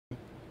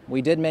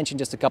We did mention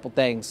just a couple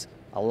things,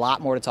 a lot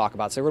more to talk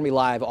about. So we're going to be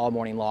live all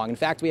morning long. In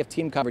fact, we have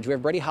team coverage. We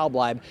have Brady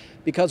Halbleib,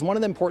 because one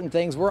of the important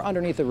things, we're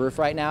underneath the roof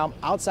right now.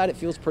 Outside it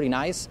feels pretty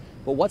nice,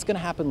 but what's going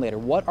to happen later?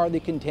 What are the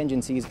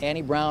contingencies?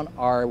 Annie Brown,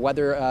 our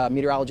weather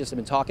meteorologist, have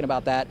been talking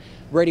about that.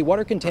 Brady, what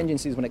are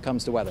contingencies when it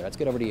comes to weather? Let's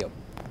get over to you.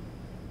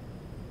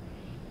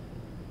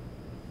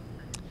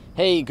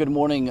 Hey, good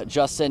morning,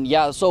 Justin.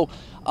 Yeah, so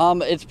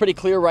it's pretty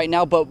clear right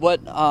now, but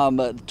what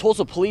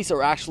Tulsa police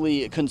are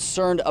actually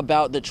concerned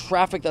about the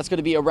traffic that's going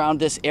to be around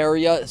this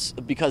area,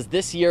 because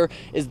this year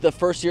is the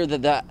first year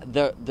that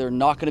they're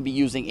not going to be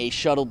using a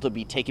shuttle to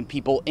be taking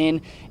people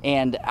in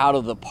and out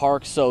of the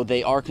park. So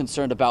they are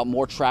concerned about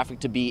more traffic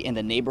to be in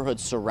the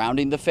neighborhoods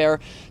surrounding the fair.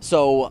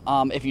 So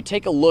if you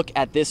take a look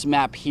at this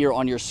map here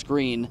on your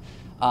screen,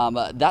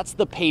 that's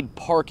the paid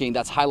parking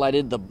that's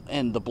highlighted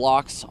in the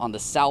blocks on the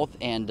south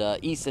and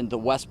east and the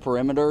west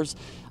perimeters.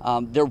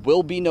 There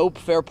will be no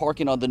fair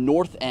parking on the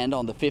north end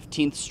on the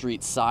 15th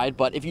Street side,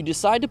 but if you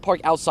decide to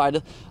park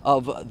outside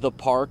of the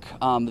park,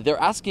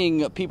 they're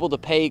asking people to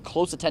pay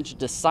close attention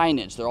to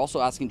signage. They're also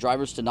asking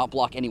drivers to not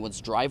block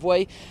anyone's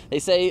driveway. They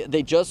say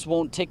they just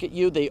won't ticket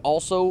you. They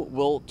also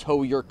will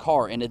tow your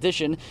car. In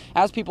addition,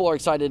 as people are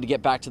excited to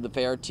get back to the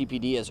fair,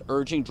 TPD is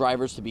urging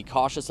drivers to be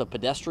cautious of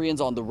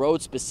pedestrians on the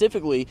road,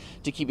 specifically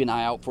to keep an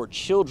eye out for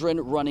children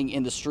running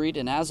in the street.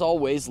 And as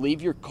always,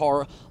 leave your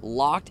car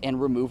locked and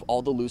remove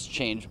all the loose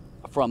change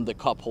from the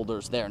cup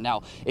holders there.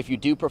 Now, if you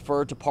do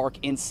prefer to park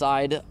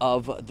inside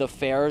of the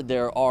fair,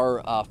 there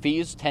are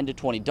fees, $10 to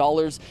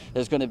 $20.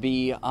 There's going to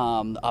be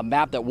a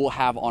map that we'll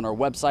have on our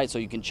website, so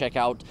you can check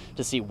out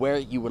to see where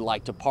you would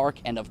like to park.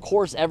 And of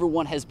course,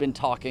 everyone has been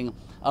talking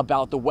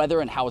about the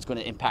weather and how it's going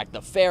to impact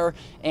the fair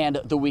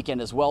and the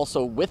weekend as well.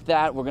 So with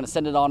that, we're going to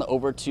send it on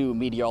over to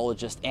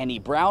meteorologist Annie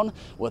Brown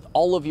with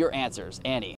all of your answers. Annie.